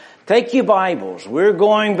Take your Bibles. We're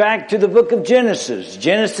going back to the book of Genesis.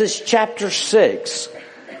 Genesis chapter 6.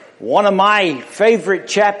 One of my favorite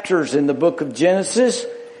chapters in the book of Genesis.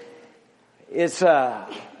 It's a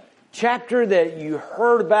chapter that you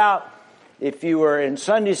heard about if you were in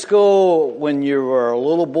Sunday school when you were a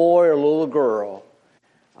little boy or a little girl.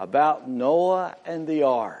 About Noah and the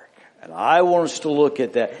ark. And I want us to look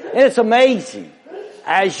at that. And it's amazing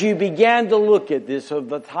as you began to look at this of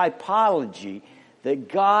the typology that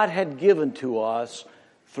God had given to us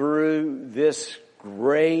through this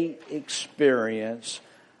great experience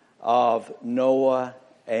of Noah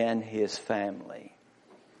and his family.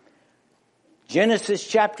 Genesis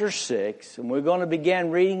chapter 6, and we're going to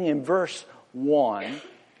begin reading in verse 1,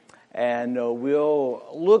 and we'll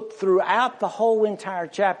look throughout the whole entire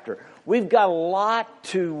chapter. We've got a lot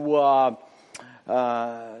to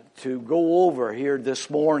go over here this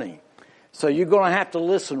morning. So you're going to have to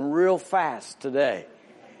listen real fast today.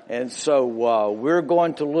 And so we're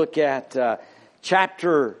going to look at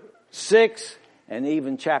chapter 6 and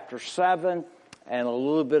even chapter 7 and a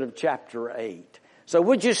little bit of chapter 8. So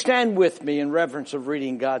would you stand with me in reverence of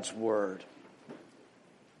reading God's Word?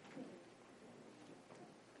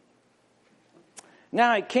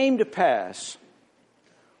 Now it came to pass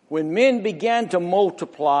when men began to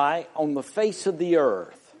multiply on the face of the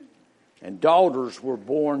earth, and daughters were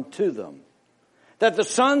born to them, that the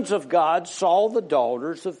sons of God saw the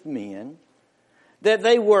daughters of men, that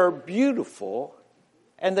they were beautiful,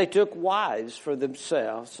 and they took wives for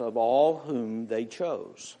themselves of all whom they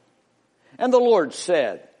chose. And the Lord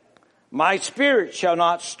said, My spirit shall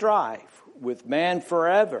not strive with man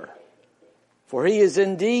forever, for he is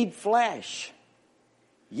indeed flesh.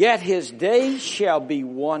 Yet his days shall be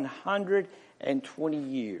 120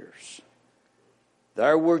 years.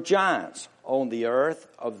 There were giants on the earth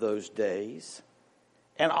of those days,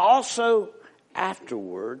 and also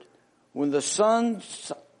afterward, when the sons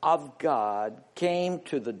of God came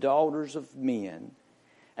to the daughters of men,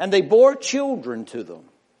 and they bore children to them.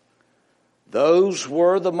 Those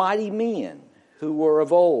were the mighty men who were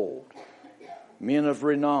of old, men of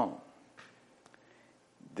renown.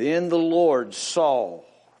 Then the Lord saw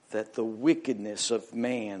that the wickedness of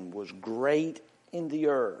man was great in the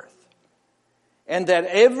earth, and that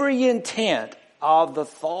every intent of the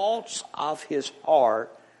thoughts of his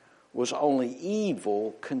heart was only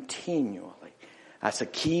evil continually. That's a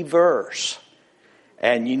key verse.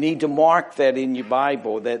 And you need to mark that in your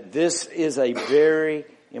Bible, that this is a very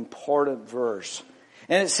important verse.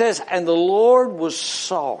 And it says, And the Lord was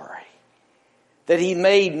sorry that he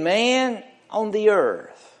made man on the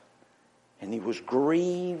earth, and he was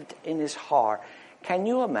grieved in his heart. Can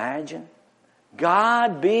you imagine?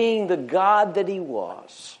 God, being the God that he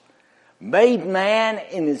was, made man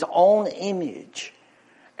in his own image.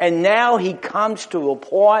 And now he comes to a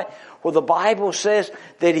point where the Bible says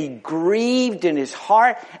that he grieved in his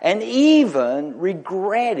heart and even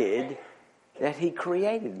regretted that he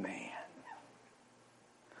created man.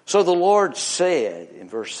 So the Lord said in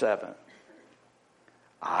verse 7,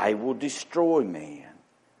 I will destroy man,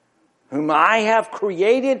 whom I have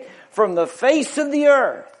created from the face of the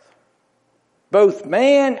earth, both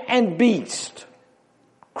man and beast,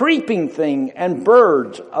 creeping thing and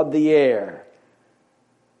birds of the air.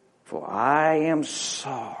 For I am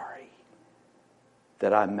sorry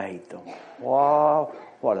that I made them. Wow,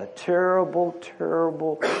 what a terrible,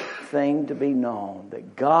 terrible thing to be known,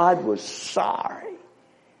 that God was sorry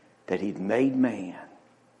that he'd made man.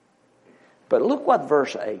 But look what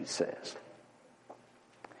verse 8 says.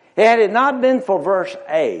 Had it not been for verse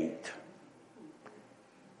 8,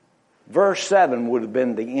 verse 7 would have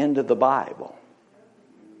been the end of the Bible,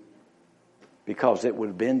 because it would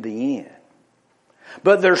have been the end.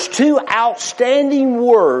 But there's two outstanding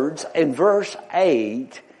words in verse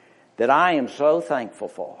 8 that I am so thankful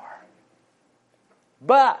for.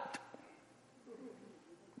 But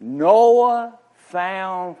Noah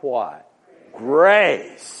found what?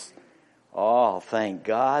 Grace. Oh, thank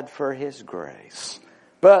God for his grace.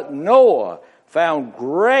 But Noah found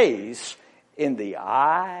grace in the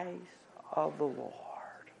eyes of the Lord.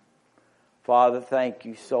 Father, thank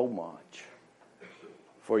you so much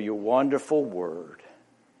for your wonderful word.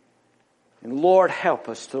 And Lord, help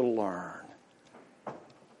us to learn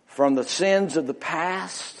from the sins of the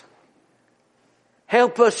past.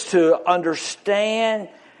 Help us to understand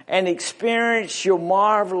and experience your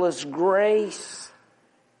marvelous grace.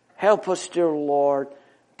 Help us, dear Lord,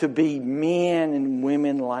 to be men and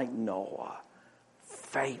women like Noah,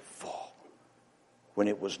 faithful when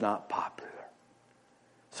it was not popular.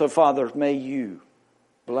 So, Father, may you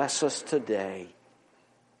bless us today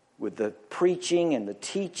with the preaching and the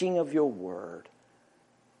teaching of your word.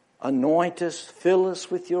 anoint us, fill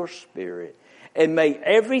us with your Spirit, and may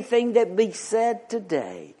everything that be said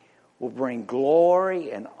today will bring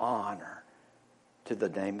glory and honor to the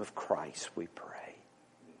name of Christ, we pray.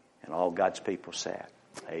 And all God's people said,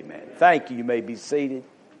 amen. Thank you. You may be seated.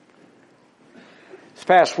 This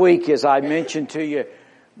past week, as I mentioned to you,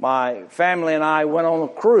 my family and I went on a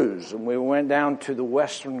cruise, and we went down to the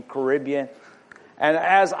Western Caribbean. And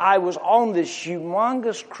as I was on this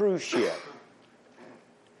humongous cruise ship,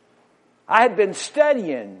 I had been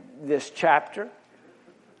studying this chapter,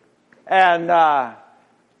 and a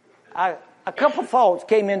couple thoughts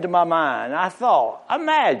came into my mind. I thought,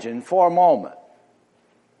 imagine for a moment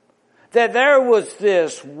that there was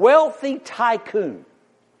this wealthy tycoon,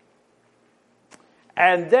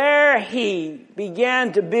 and there he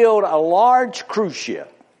began to build a large cruise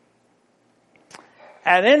ship.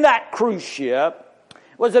 And in that cruise ship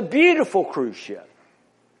was a beautiful cruise ship.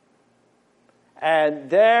 And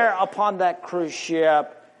there upon that cruise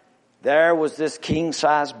ship, there was this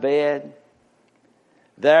king-size bed.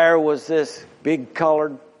 There was this big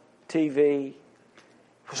colored TV. It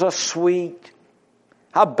was a suite,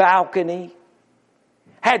 a balcony.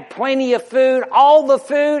 Had plenty of food, all the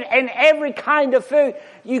food and every kind of food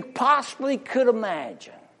you possibly could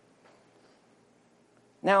imagine.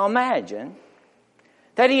 Now imagine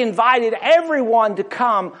that he invited everyone to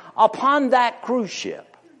come upon that cruise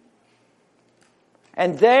ship.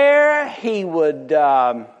 And there he would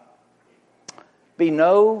be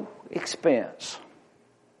no expense.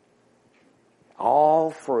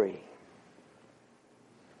 All free.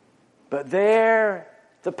 But there,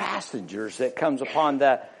 the passengers that comes upon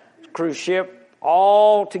that cruise ship,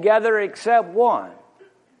 all together except one,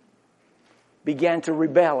 began to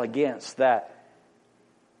rebel against that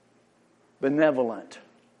benevolent,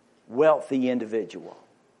 wealthy individual.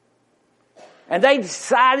 And they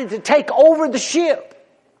decided to take over the ship.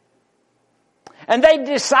 And they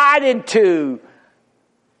decided to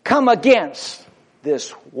come against this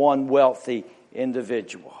one wealthy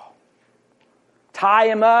individual. Tie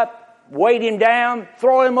him up, weight him down,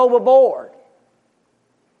 throw him overboard,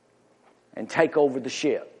 and take over the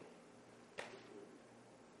ship.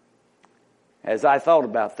 As I thought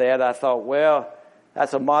about that, I thought, well,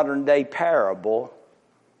 that's a modern day parable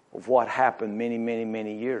of what happened many, many,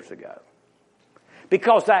 many years ago.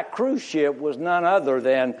 Because that cruise ship was none other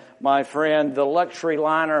than, my friend, the luxury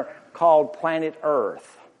liner called Planet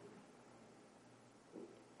Earth.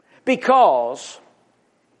 Because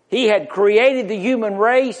he had created the human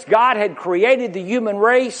race, God had created the human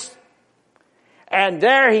race, and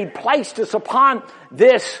there he placed us upon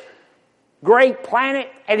this great planet,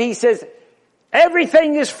 and he says,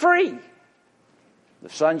 everything is free. The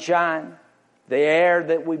sunshine, the air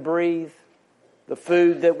that we breathe, the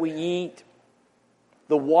food that we eat,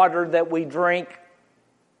 the water that we drink.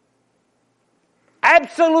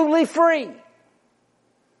 Absolutely free.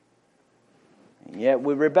 And yet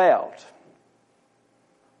we rebelled.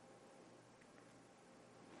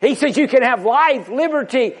 He says you can have life,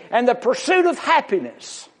 liberty, and the pursuit of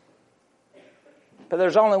happiness. But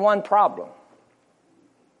there's only one problem.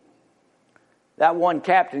 That one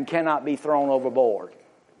captain cannot be thrown overboard.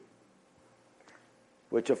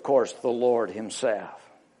 Which, of course, the Lord himself.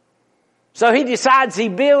 So he decides he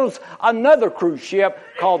builds another cruise ship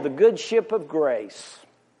called the Good Ship of Grace.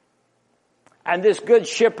 And this Good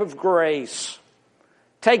Ship of Grace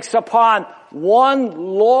takes upon one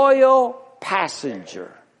loyal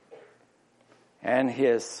passenger and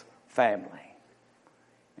his family.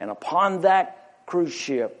 And upon that cruise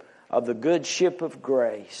ship of the Good Ship of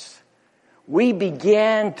Grace, we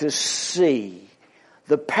began to see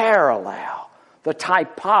the parallel, the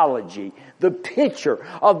typology, the picture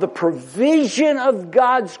of the provision of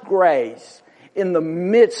God's grace in the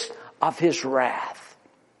midst of his wrath,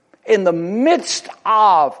 in the midst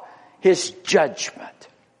of his judgment.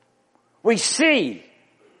 We see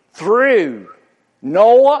through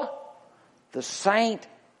Noah, the saint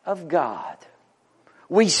of God.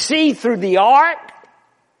 We see through the ark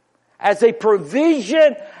as a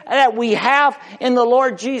provision that we have in the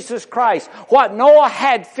Lord Jesus Christ. What Noah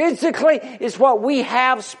had physically is what we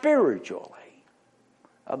have spiritually.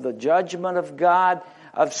 Of the judgment of God,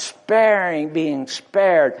 of being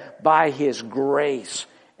spared by his grace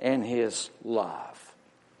and his love.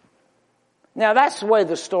 Now that's the way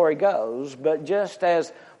the story goes, but just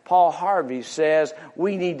as Paul Harvey says,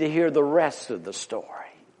 we need to hear the rest of the story.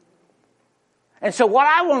 And so what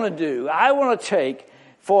I want to do, I want to take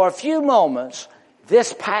for a few moments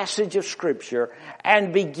this passage of Scripture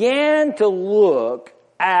and begin to look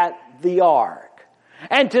at the ark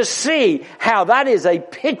and to see how that is a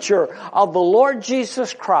picture of the Lord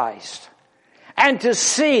Jesus Christ and to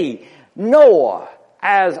see Noah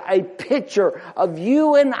as a picture of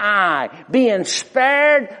you and I being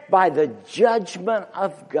spared by the judgment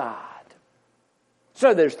of God.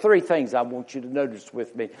 So there's three things I want you to notice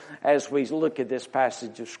with me as we look at this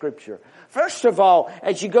passage of Scripture. First of all,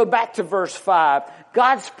 as you go back to verse 5,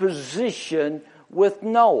 God's position with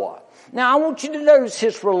Noah. Now I want you to notice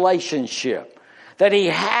his relationship that he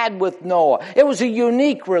had with Noah. It was a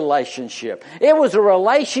unique relationship. It was a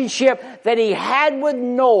relationship that he had with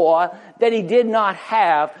Noah that he did not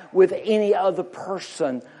have with any other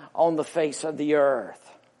person on the face of the earth.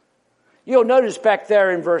 You'll notice back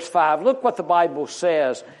there in verse 5, look what the Bible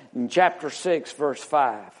says in chapter 6, verse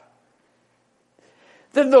 5.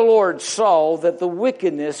 Then the Lord saw that the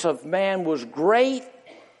wickedness of man was great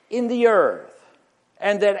in the earth,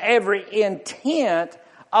 and that every intent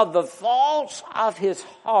of the thoughts of his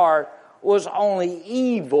heart was only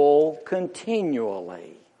evil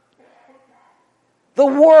continually. The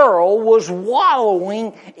world was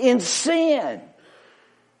wallowing in sin.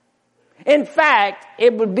 In fact,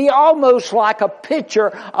 it would be almost like a picture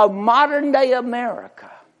of modern day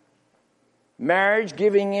America. Marriage,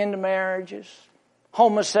 giving in to marriages,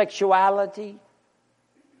 homosexuality,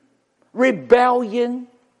 rebellion,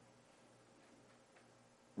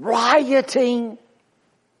 rioting.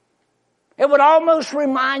 It would almost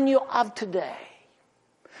remind you of today.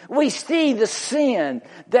 We see the sin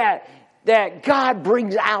that God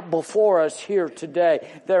brings out before us here today,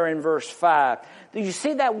 there in verse 5. Do you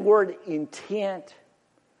see that word intent?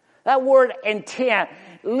 That word intent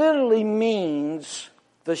literally means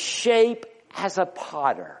the shape as a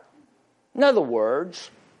potter. In other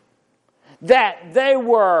words, that there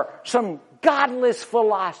were some godless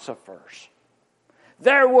philosophers.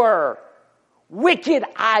 There were wicked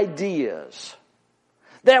ideas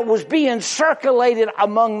that was being circulated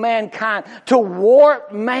among mankind to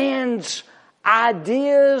warp man's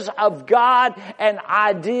ideas of God and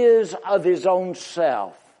ideas of his own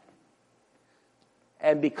self.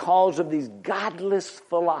 And because of these godless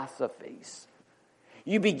philosophies,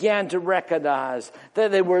 you began to recognize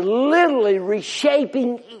that they were literally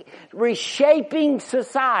reshaping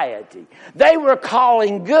society. They were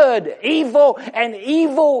calling good evil and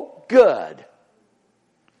evil good.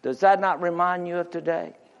 Does that not remind you of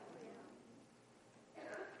today?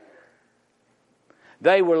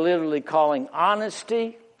 They were literally calling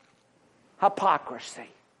honesty hypocrisy.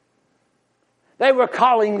 They were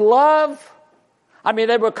calling love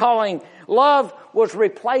was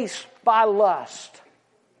replaced by lust.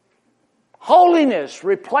 Holiness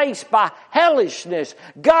replaced by hellishness.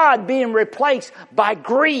 God being replaced by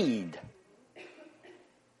greed.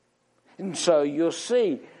 And so you'll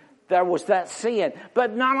see there was that sin.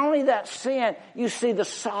 But not only that sin, you see the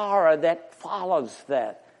sorrow that follows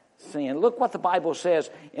that sin. Look what the Bible says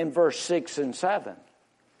in verse 6 and 7.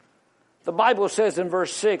 The Bible says in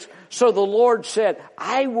verse 6, so the Lord said,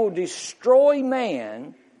 I will destroy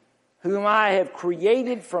man whom I have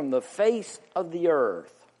created from the face of the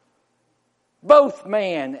earth. Both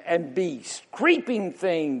man and beast, creeping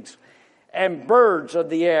things and birds of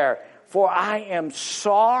the air, for I am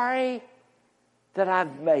sorry that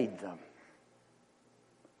I've made them.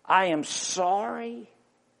 I am sorry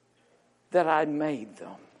that I made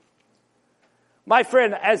them. My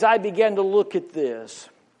friend, as I began to look at this,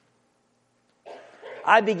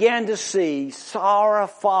 I began to see sorrow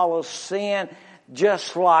follows sin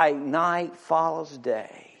just like night follows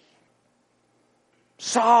day.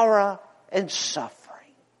 Sorrow and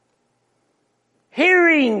suffering.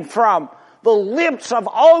 Hearing from the lips of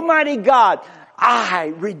Almighty God,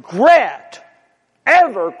 I regret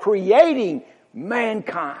ever creating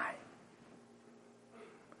mankind.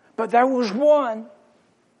 But there was one.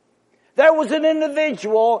 There was an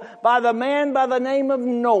individual by the name of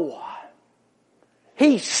Noah.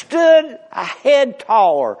 He stood a head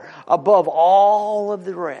taller above all of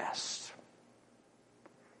the rest.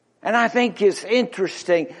 And I think it's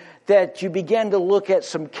interesting that you begin to look at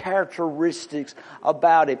some characteristics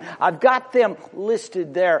about him. I've got them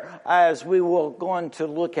listed there as we will go on to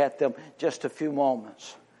look at them just a few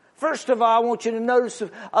moments. First of all, I want you to notice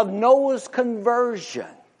of Noah's conversion.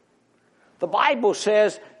 The Bible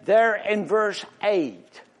says there in verse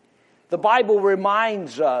 8, the Bible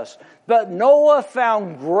reminds us, but Noah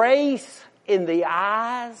found grace in the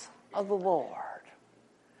eyes of the Lord.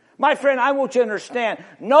 My friend, I want you to understand,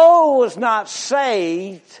 Noah was not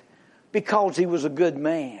saved because he was a good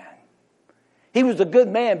man. He was a good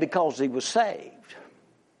man because he was saved.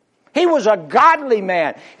 He was a godly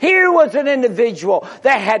man. Here was an individual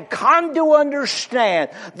that had come to understand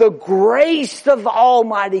the grace of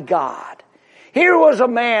Almighty God. Here was a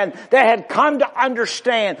man that had come to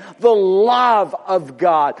understand the love of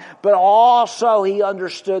God, but also he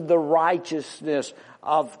understood the righteousness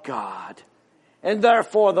of God. And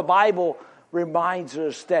therefore the Bible reminds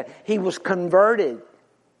us that he was converted.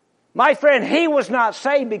 My friend, he was not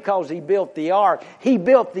saved because he built the ark. He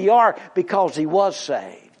built the ark because he was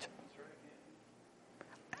saved.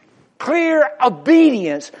 Clear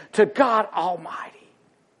obedience to God Almighty.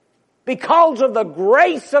 Because of the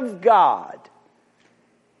grace of God,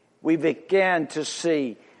 we began to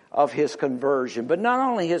see of his conversion. But not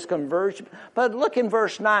only his conversion, but look in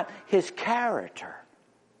verse 9, his character.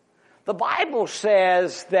 The Bible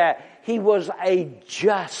says that he was a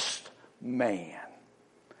just man.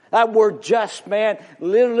 That word just man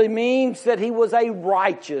literally means that he was a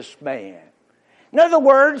righteous man. In other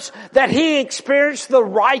words, that he experienced the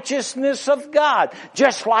righteousness of God,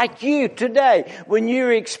 just like you today when you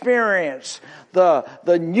experience the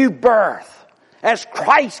new birth. As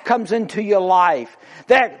Christ comes into your life,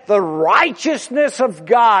 that the righteousness of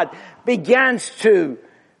God begins to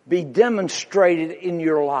be demonstrated in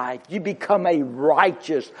your life. You become a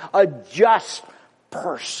righteous, a just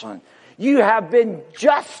person. You have been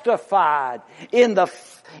justified in the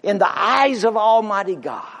eyes of Almighty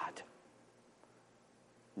God.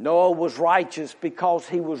 Noah was righteous because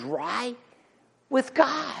he was right with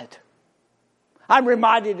God. I'm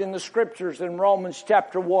reminded in the scriptures in Romans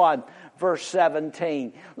chapter 1, verse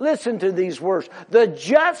 17. Listen to these words. The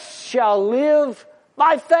just shall live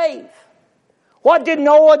by faith. What did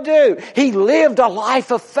Noah do? He lived a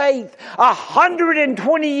life of faith.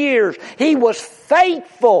 120 years. He was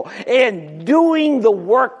faithful in doing the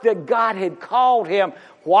work that God had called him.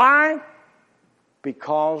 Why?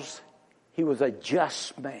 Because he was a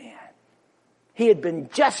just man. He had been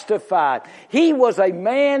justified. He was a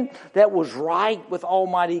man that was right with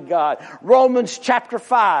Almighty God. Romans chapter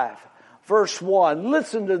 5, verse 1.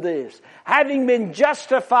 Listen to this. Having been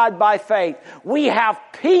justified by faith, we have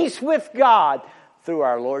peace with God through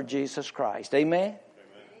our Lord Jesus Christ. Amen?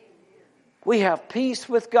 We have peace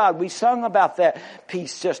with God. We sung about that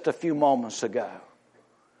peace just a few moments ago.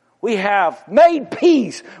 We have made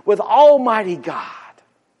peace with Almighty God.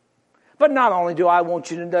 But not only do I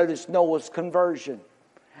want you to notice Noah's conversion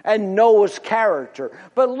and Noah's character,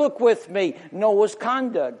 but look with me, Noah's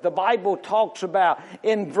conduct. The Bible talks about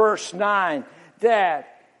in verse 9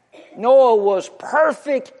 that Noah was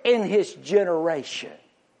perfect in his generation.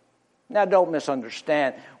 Now don't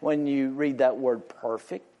misunderstand when you read that word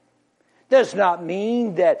perfect. It does not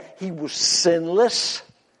mean that he was sinless.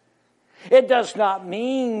 It does not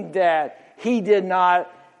mean that he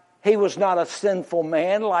was not a sinful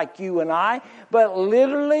man like you and I, but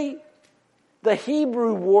literally the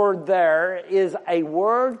Hebrew word there is a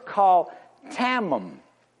word called tamim.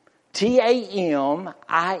 Tamim.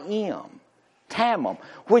 Tamim.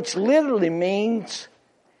 Which literally means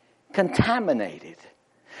contaminated.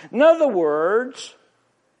 In other words,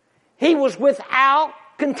 he was without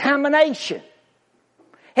contamination.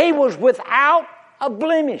 He was without a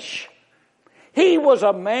blemish. He was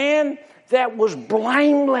a man that was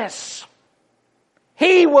blameless.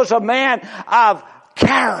 He was a man of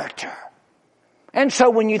character. And so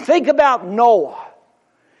when you think about Noah,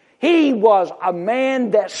 he was a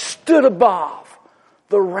man that stood above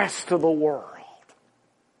the rest of the world.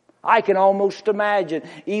 I can almost imagine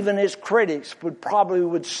even his critics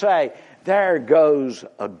would say, there goes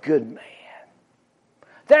a good man.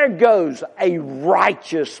 There goes a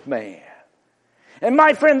righteous man. And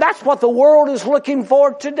my friend, that's what the world is looking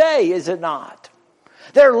for today, is it not?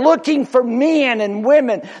 They're looking for men and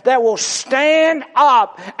women that will stand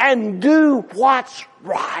up and do what's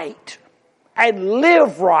right, and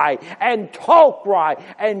live right, and talk right,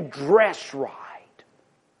 and dress right.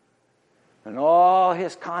 And all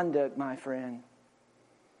his conduct, my friend,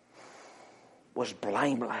 was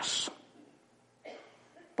blameless.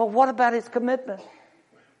 But what about his commitment?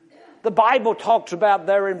 The Bible talks about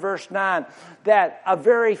there in verse 9 that a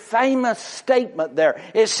very famous statement there.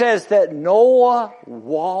 It says that Noah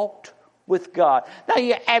walked with God.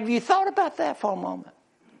 Now, have you thought about that for a moment?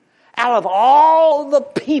 Out of all the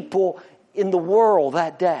people in the world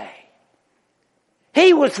that day,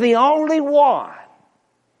 he was the only one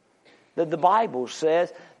that the Bible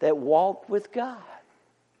says that walked with God.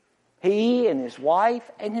 He and his wife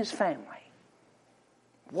and his family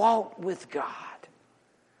walked with God.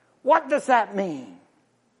 What does that mean?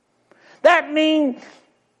 That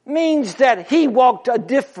means that he walked a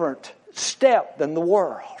different step than the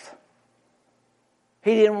world.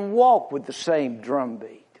 He didn't walk with the same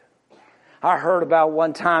drumbeat. I heard about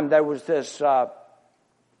one time there was this,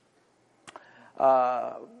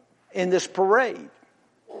 in this parade,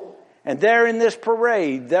 And there in this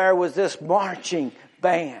parade, there was this marching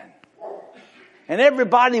band. And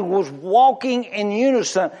everybody was walking in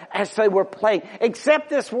unison as they were playing, except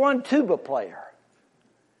this one tuba player.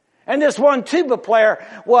 And this one tuba player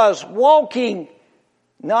was walking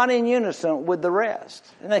not in unison with the rest.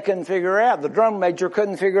 And they couldn't figure it out. The drum major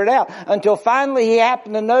couldn't figure it out until finally he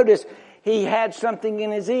happened to notice he had something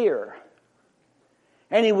in his ear.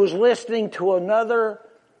 And he was listening to another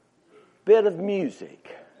bit of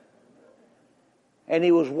music. And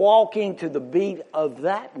he was walking to the beat of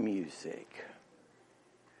that music.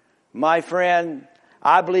 My friend,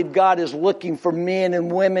 I believe God is looking for men and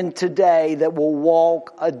women today that will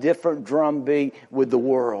walk a different drum beat with the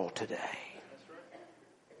world today.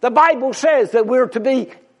 The Bible says that we're to be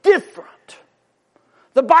different.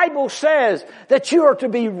 The Bible says that you are to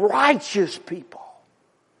be righteous people.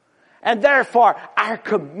 And therefore, our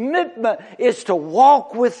commitment is to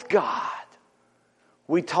walk with God.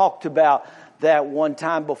 We talked about that one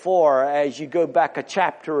time before, as you go back a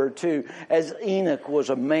chapter or two, as Enoch was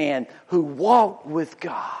a man who walked with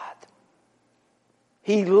God.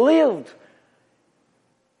 He lived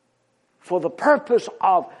for the purpose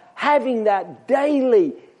of having that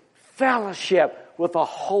daily fellowship with a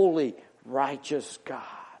holy, righteous God.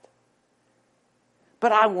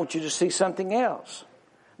 But I want you to see something else.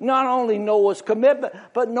 Not only Noah's commitment,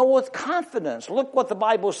 but Noah's confidence. Look what the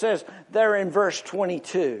Bible says there in verse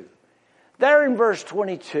 22. There in verse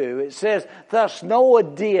 22, it says, "Thus Noah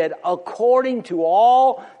did according to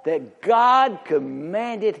all that God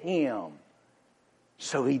commanded him.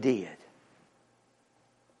 So he did."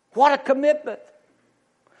 What a commitment.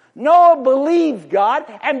 Noah believed God,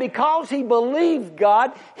 and because he believed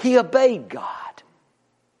God, he obeyed God.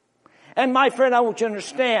 And my friend, I want you to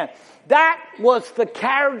understand, that was the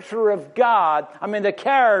character of God, the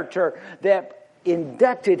character that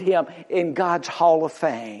inducted him in God's Hall of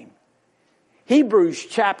Fame. Hebrews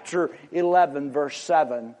chapter 11 verse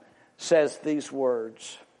 7 says these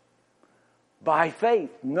words, "By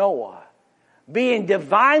faith Noah, being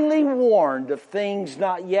divinely warned of things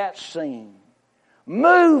not yet seen,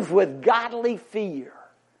 moved with godly fear,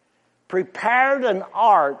 prepared an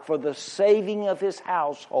ark for the saving of his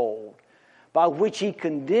household, by which he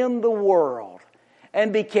condemned the world,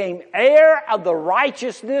 and became heir of the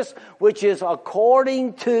righteousness which is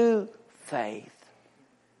according to faith."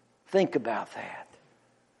 Think about that.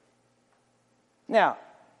 Now,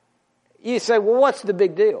 you say, well, what's the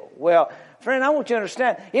big deal? Well, friend, I want you to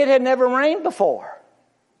understand, it had never rained before.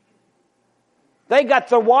 They got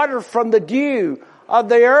the water from the dew of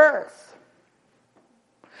the earth.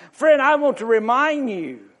 Friend, I want to remind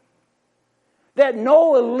you that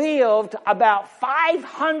Noah lived about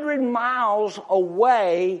 500 miles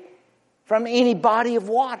away from any body of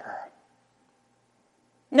water.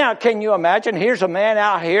 Now, can you imagine? Here's a man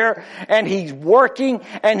out here, and he's working,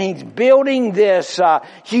 and he's building this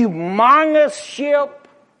humongous ship,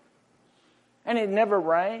 and it never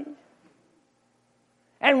rained.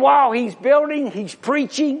 And while he's building, he's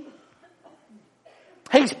preaching,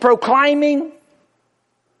 he's proclaiming,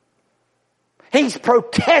 he's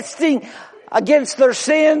protesting against their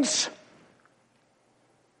sins.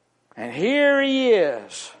 And here he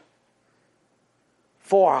is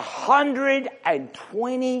for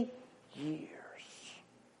 120 years.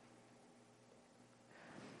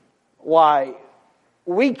 Why,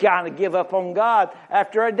 we kind of give up on God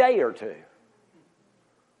after a day or two.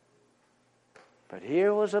 But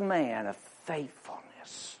here was a man of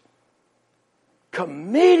faithfulness,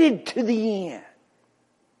 committed to the end.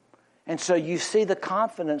 And so you see the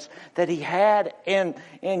confidence that he had in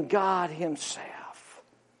God himself.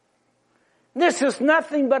 This is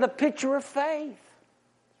nothing but a picture of faith.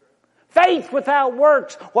 Faith without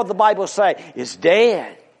works, what the Bible says, is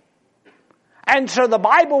dead. And so the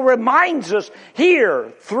Bible reminds us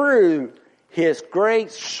here through his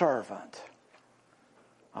great servant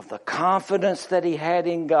of the confidence that he had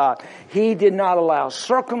in God. He did not allow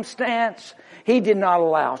circumstance. He did not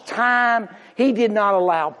allow time. He did not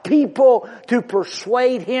allow people to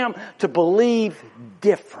persuade him to believe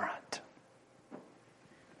different.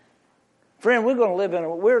 Friend,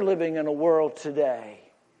 we're living in a world today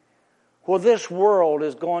where this world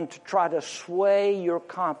is going to try to sway your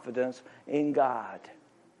confidence in God.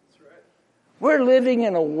 That's right. We're living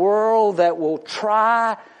in a world that will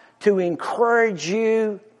try to encourage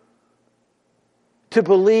you to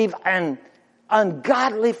believe in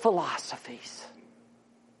ungodly philosophies.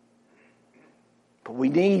 But we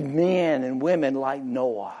need men and women like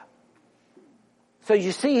Noah. So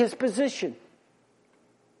you see his position.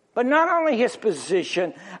 But not only his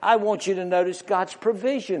position, I want you to notice God's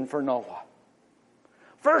provision for Noah.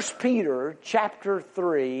 1 Peter chapter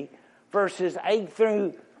 3, verses 8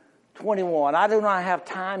 through 21. I do not have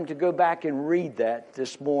time to go back and read that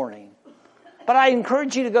this morning. But I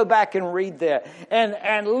encourage you to go back and read that.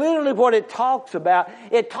 And literally what it talks about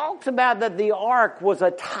that the ark was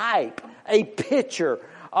a type, a picture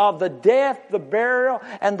of the death, the burial,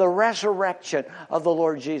 and the resurrection of the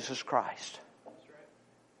Lord Jesus Christ.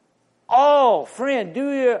 Oh, friend,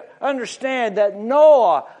 do you understand that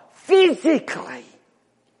Noah physically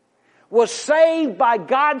was saved by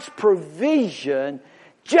God's provision,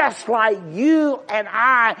 just like you and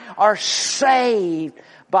I are saved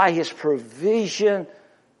by His provision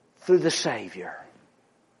through the Savior?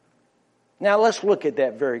 Now let's look at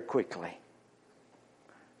that very quickly.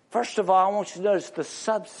 First of all, I want you to notice the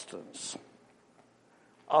substance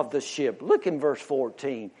of the ship. Look in verse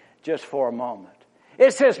 14 just for a moment.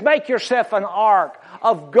 It says, make yourself an ark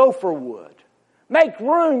of gopher wood. Make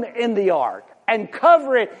room in the ark and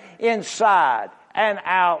cover it inside and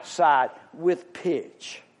outside with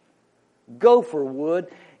pitch. Gopher wood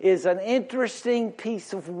is an interesting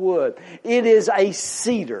piece of wood. It is a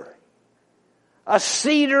cedar. A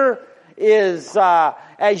cedar is,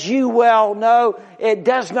 as you well know, it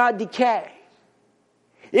does not decay.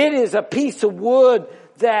 It is a piece of wood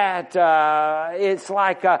that it's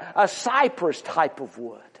like a cypress type of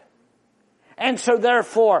wood. And so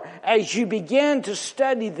therefore, as you begin to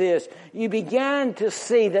study this, you begin to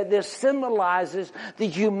see that this symbolizes the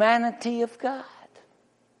humanity of God.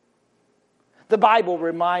 The Bible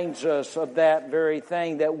reminds us of that very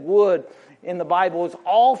thing, that wood in the Bible is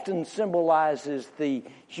often symbolizes the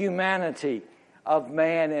humanity of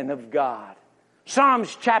man and of God.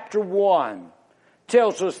 Psalms chapter 1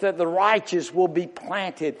 tells us that the righteous will be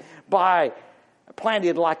planted like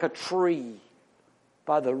a tree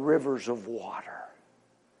by the rivers of water.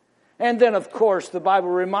 And then, of course, the Bible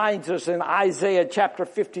reminds us in Isaiah chapter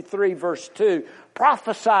 53, verse 2,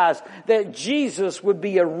 prophesies that Jesus would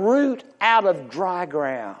be a root out of dry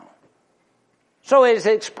ground. So it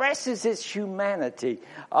expresses its humanity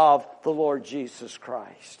of the Lord Jesus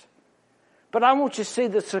Christ. But I want you to see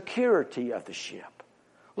the security of the ship.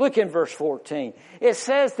 Look in verse 14. It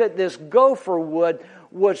says that this gopher wood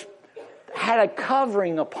had a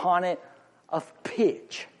covering upon it of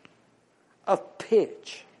pitch. Of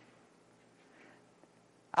pitch.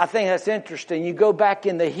 I think that's interesting. You go back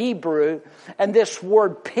in the Hebrew, and this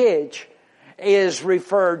word pitch is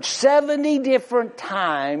referred 70 different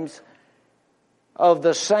times of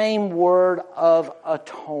the same word of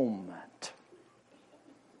atonement.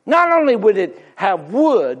 Not only would it have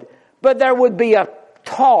wood, but there would be a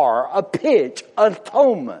tar, a pitch,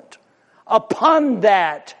 atonement upon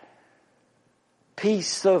that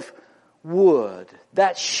piece of wood,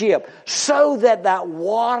 that ship, so that that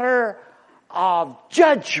water of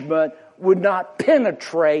judgment would not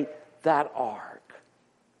penetrate that ark.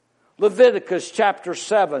 Leviticus chapter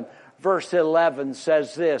 7 verse 11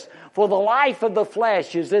 says this, for the life of the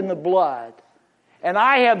flesh is in the blood, and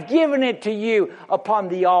I have given it to you upon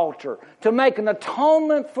the altar to make an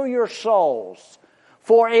atonement for your souls.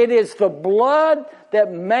 For it is the blood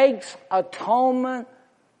that makes atonement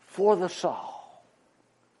for the soul.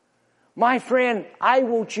 My friend, I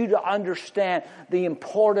want you to understand the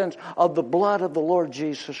importance of the blood of the Lord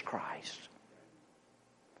Jesus Christ.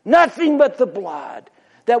 Nothing but the blood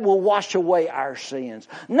that will wash away our sins.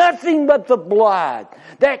 Nothing but the blood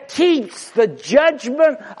that keeps the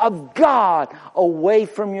judgment of God away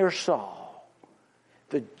from your soul.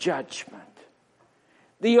 The judgment.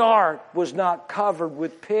 The ark was not covered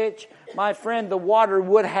with pitch. My friend, the water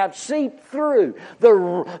would have seeped through.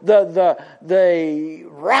 The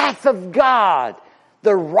wrath of God,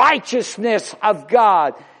 the righteousness of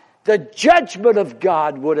God, the judgment of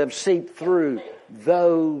God would have seeped through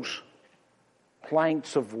those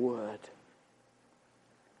planks of wood.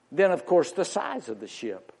 Then, of course, the size of the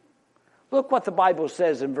ship. Look what the Bible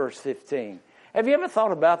says in verse 15. Have you ever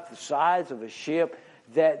thought about the size of a ship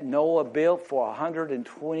that Noah built for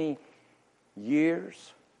 120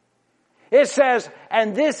 years? It says,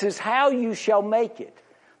 and this is how you shall make it.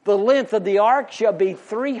 The length of the ark shall be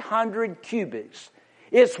 300 cubits.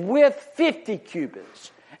 Its width 50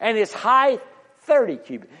 cubits. And its height 30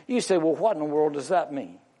 cubits. You say, well, what in the world does that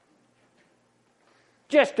mean?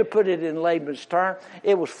 Just to put it in layman's term,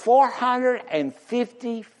 it was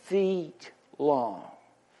 450 feet long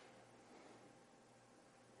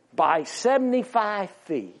by 75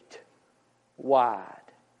 feet wide,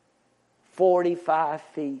 45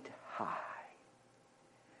 feet high.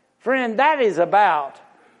 Friend, that is about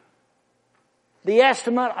the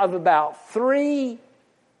estimate of about 3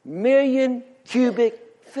 million cubic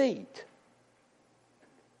feet.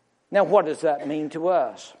 Now, what does that mean to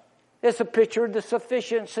us? It's a picture of the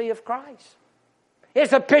sufficiency of Christ.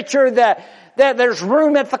 It's a picture that there's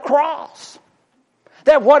room at the cross.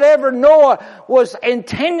 That whatever Noah was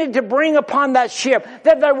intended to bring upon that ship,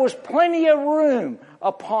 that there was plenty of room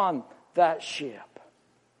upon that ship.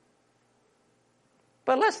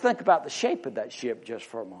 But let's think about the shape of that ship just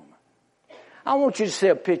for a moment. I want you to see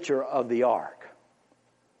a picture of the ark.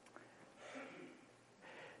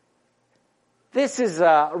 This is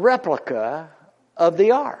a replica of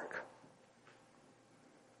the ark.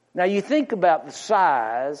 Now you think about the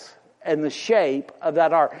size and the shape of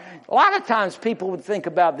that ark. A lot of times people would think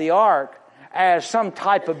about the ark as some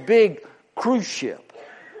type of big cruise ship.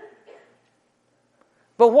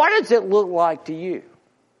 But what does it look like to you?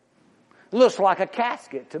 It looks like a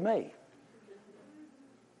casket to me.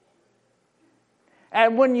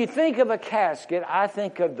 And when you think of a casket, I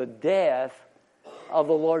think of the death of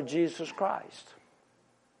the Lord Jesus Christ.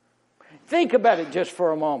 Think about it just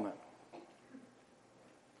for a moment.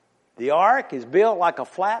 The ark is built like a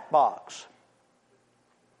flat box.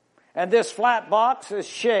 And this flat box is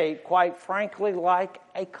shaped, quite frankly, like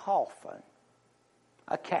a coffin,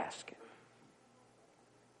 a casket.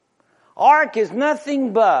 Ark is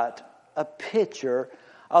nothing but a picture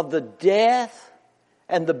of the death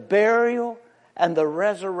and the burial and the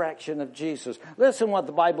resurrection of Jesus. Listen what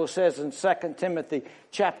the Bible says in 2 Timothy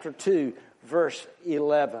chapter 2, verse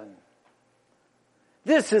 11.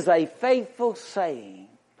 This is a faithful saying.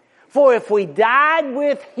 For if we died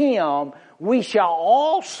with Him, we shall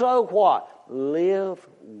also what? Live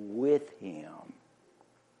with Him.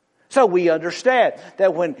 So we understand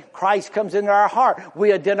that when Christ comes into our heart,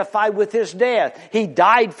 we identify with His death. He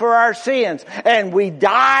died for our sins, and we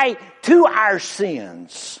die to our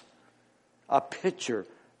sins. A picture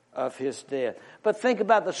of His death. But think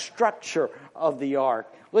about the structure of the ark.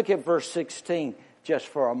 Look at verse 16 just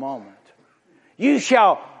for a moment. You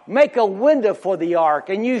shall make a window for the ark,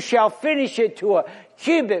 and you shall finish it to a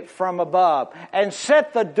cubit from above, and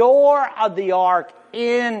set the door of the ark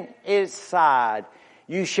in its side.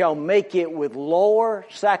 You shall make it with lower,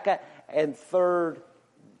 second, and third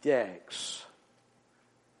decks.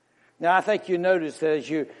 Now, I think you noticed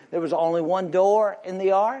that there was only one door in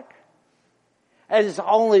the ark, and there's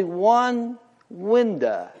only one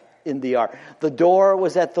window in the ark. The door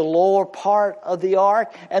was at the lower part of the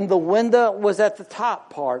ark, and the window was at the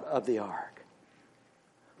top part of the ark.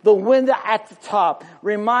 The window at the top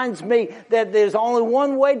reminds me that there's only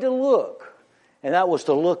one way to look, and that was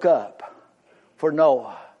to look up for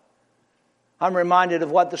Noah. I'm reminded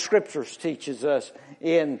of what the Scriptures teaches us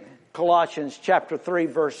in Colossians chapter 3,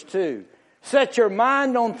 verse 2. Set your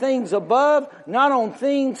mind on things above, not on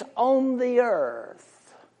things on the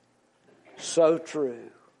earth. So true.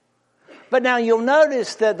 But now you'll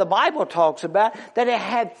notice that the Bible talks about that it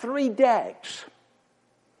had 3 decks.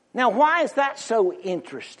 Now why is that so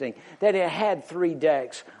interesting that it had 3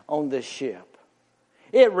 decks on this ship?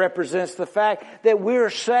 It represents the fact that we're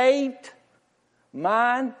saved,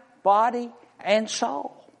 mind, body, and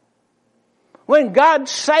soul. When God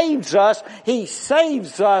saves us, He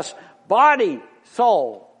saves us body,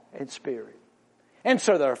 soul, and spirit. And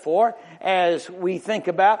so therefore, as we think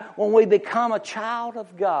about when we become a child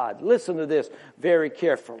of God, listen to this very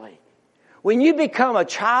carefully. When you become a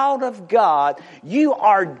child of God, you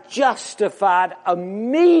are justified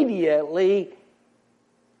immediately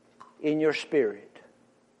in your spirit.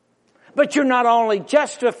 But you're not only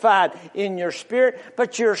justified in your spirit,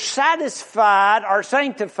 but you're satisfied or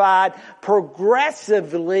sanctified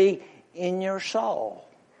progressively in your soul,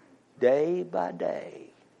 day by day.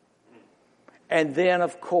 And then,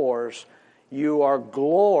 of course, you are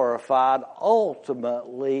glorified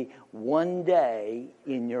ultimately one day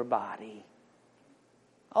in your body.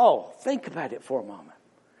 Oh, think about it for a moment.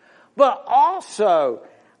 But also,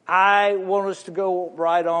 I want us to go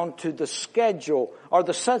right on to the schedule or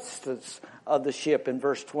the substance of the ship in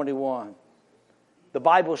verse 21. The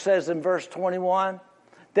Bible says in verse 21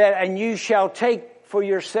 that, and you shall take for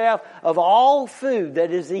yourself of all food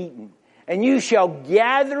that is eaten, and you shall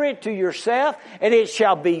gather it to yourself, and it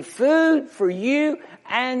shall be food for you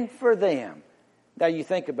and for them. Now you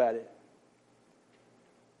think about it.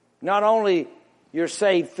 Not only you're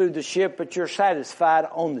saved through the ship, but you're satisfied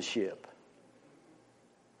on the ship.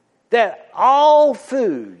 That all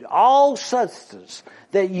food, all substance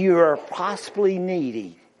that you are possibly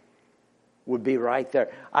needing would be right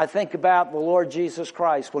there. I think about the Lord Jesus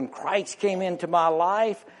Christ. When Christ came into my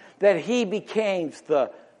life, that He became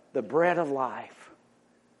the bread of life.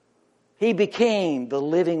 He became the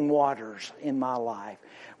living waters in my life.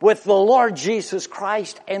 With the Lord Jesus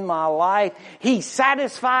Christ in my life, He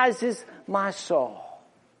satisfies my soul.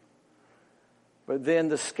 but then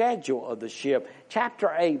the schedule of the ship.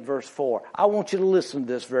 Chapter 8, verse 4. I want you to listen to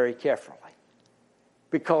this very carefully,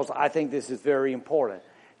 because I think this is very important.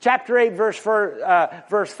 Chapter 8, verse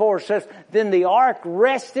 4 says, Then the ark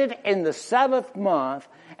rested in the 7th month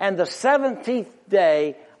and the 17th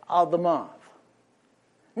day of the month.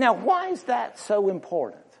 Now, why is that so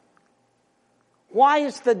important? Why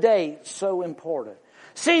is the date so important?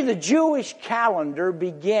 See, the Jewish calendar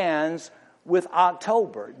begins with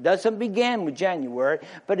October. It doesn't begin with January,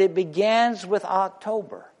 but it begins with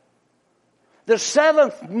October. The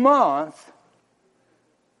 7th month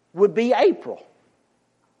would be April.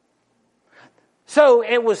 So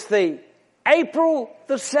it was the April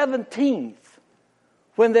the 17th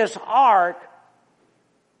when this ark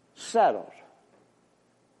settled.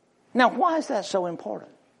 Now, why is that so important?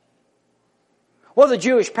 Well, the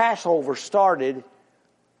Jewish Passover started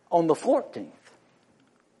on the 14th.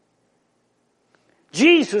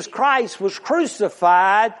 Jesus Christ was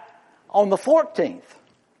crucified on the 14th.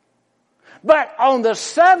 But on the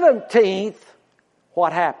 17th,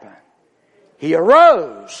 what happened? He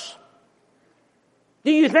arose.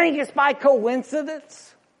 Do you think it's by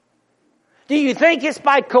coincidence? Do you think it's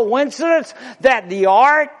by coincidence that the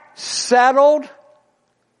ark settled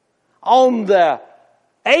on the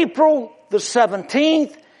April the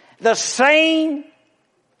 17th, the same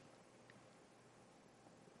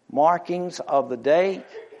markings of the date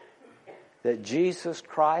that Jesus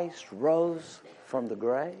Christ rose from the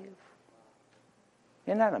grave?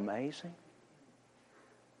 Isn't that amazing?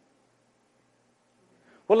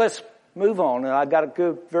 Well, let's move on, and I've got to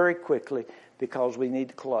go very quickly because we need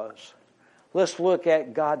to close. Let's look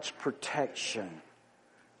at God's protection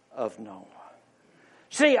of Noah.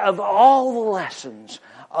 See, of all the lessons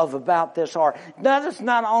about this ark, that does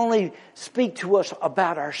not only speak to us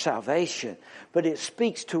about our salvation, but it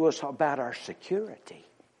speaks to us about our security.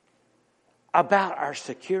 About our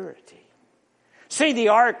security. See, the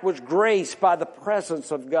ark was graced by the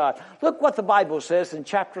presence of God. Look what the Bible says in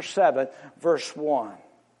chapter 7, verse 1.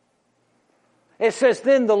 It says,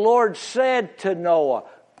 Then the Lord said to Noah,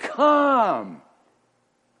 Come.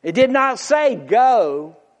 It did not say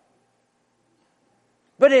go.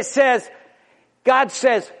 But it says, God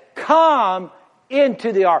says, Come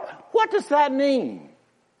into the ark. What does that mean?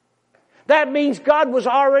 That means God was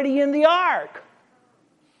already in the ark.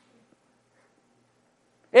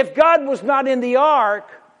 If God was not in the ark,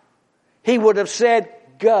 He would have said,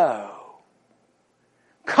 Go.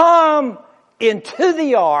 Come into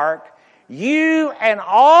the ark, you and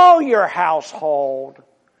all your household,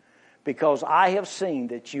 because I have seen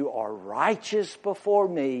that you are righteous before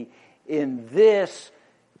me in this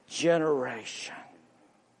generation.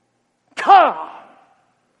 Come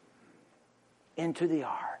into the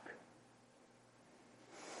ark.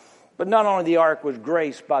 But not only the ark was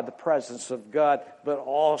graced by the presence of God, but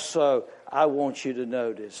also I want you to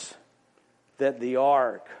notice that the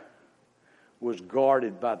ark was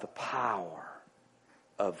guarded by the power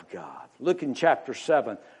of God. Look in chapter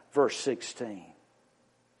 7, verse 16.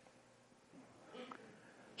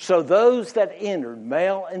 So those that entered,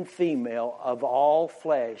 male and female of all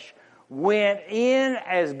flesh, went in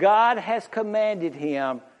as God has commanded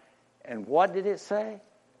him. And what did it say?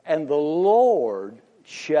 And the Lord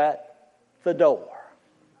shut the door.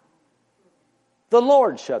 The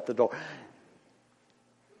Lord shut the door.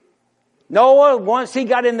 Noah, once he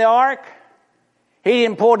got in the ark, he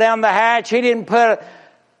didn't pull down the hatch. He didn't put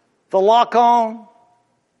the lock on.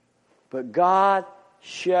 But God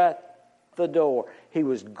shut the door. He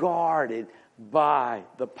was guarded by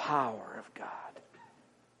the power of God.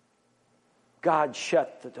 God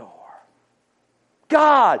shut the door.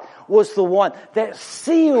 God was the one that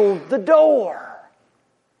sealed the door.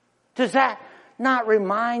 Does that not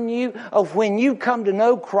remind you of when you come to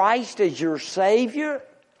know Christ as your Savior?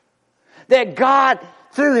 That God,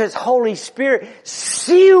 through His Holy Spirit,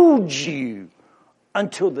 sealed you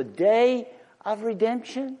until the day of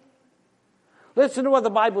redemption? Listen to what the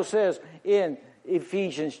Bible says in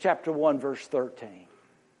Ephesians chapter 1, verse 13.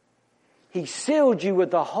 He sealed you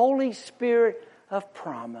with the Holy Spirit of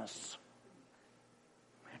promise.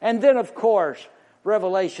 And then, of course,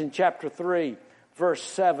 Revelation chapter 3, verse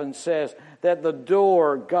 7 says that the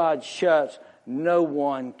door God shuts, no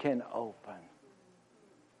one can open.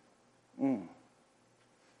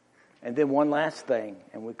 And then one last thing,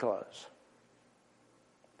 and we close.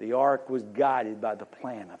 The ark was guided by the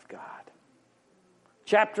plan of God.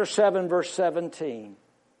 Chapter 7, verse 17.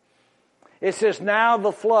 It says, Now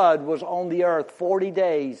the flood was on the earth 40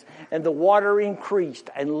 days, and the water increased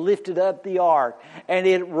and lifted up the ark, and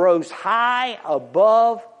it rose high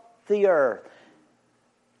above the earth.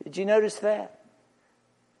 Did you notice that?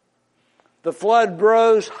 The flood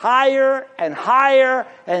rose higher and higher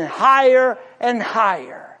and higher and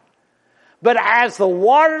higher. But as the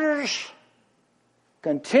waters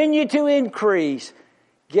continued to increase,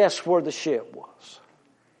 guess where the ship was?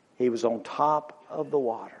 He was on top of the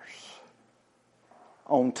waters.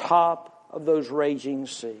 On top of those raging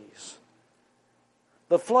seas.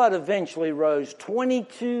 The flood eventually rose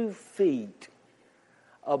 22 feet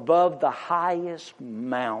above the highest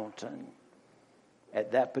mountain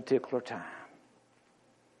at that particular time.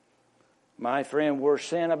 My friend, where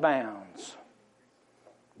sin abounds,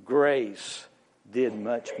 grace did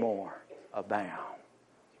much more abound.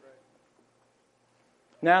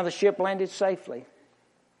 Now the ship landed safely.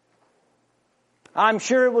 I'm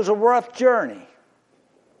sure it was a rough journey.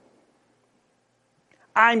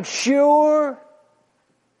 I'm sure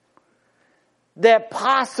that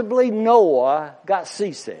possibly Noah got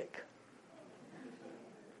seasick.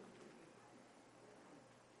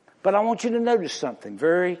 But I want you to notice something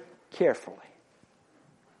very carefully.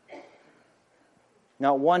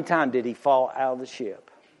 Not one time did he fall out of the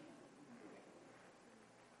ship.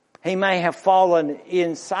 He may have fallen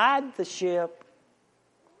inside the ship,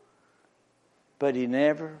 but he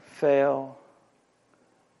never fell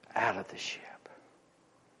out of the ship.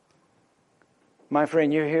 My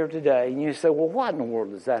friend, you're here today and you say, well, what in the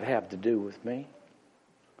world does that have to do with me?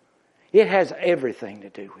 It has everything to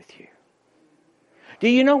do with you. Do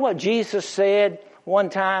you know what Jesus said one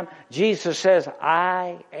time? Jesus says,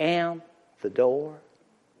 I am the door.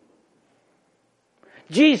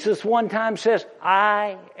 Jesus one time says,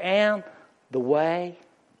 I am the way.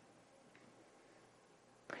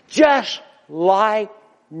 Just like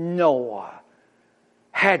Noah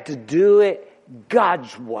had to do it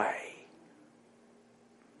God's way.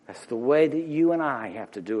 That's the way that you and I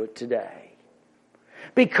have to do it today.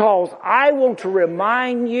 Because I want to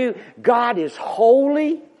remind you, God is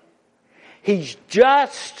holy. He's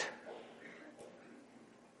just.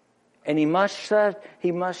 And He must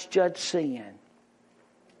judge sin.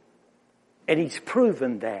 And He's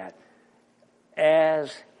proven that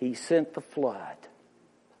as He sent the flood.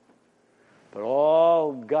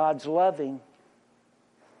 But God's loving.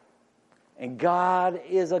 And God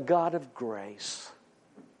is a God of grace.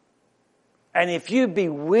 And if you be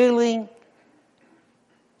willing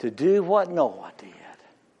to do what Noah did,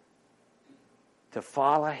 to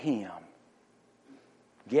follow Him,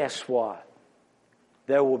 guess what?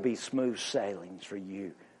 There will be smooth sailings for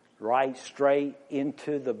you, right straight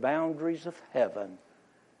into the boundaries of heaven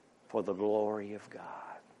for the glory of God.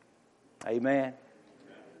 Amen.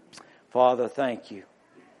 Father, thank you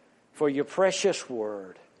for your precious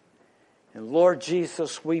word. And Lord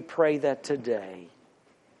Jesus, we pray that today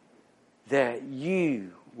that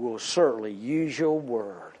you will certainly use your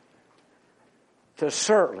word to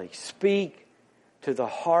certainly speak to the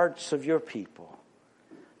hearts of your people.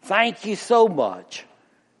 Thank you so much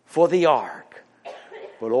for the ark.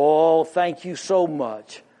 But thank you so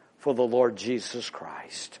much for the Lord Jesus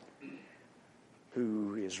Christ,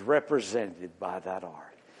 who is represented by that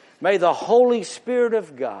ark. May the Holy Spirit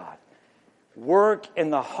of God work in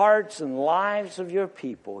the hearts and lives of your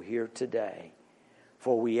people here today.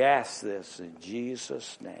 For we ask this in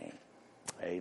Jesus' name.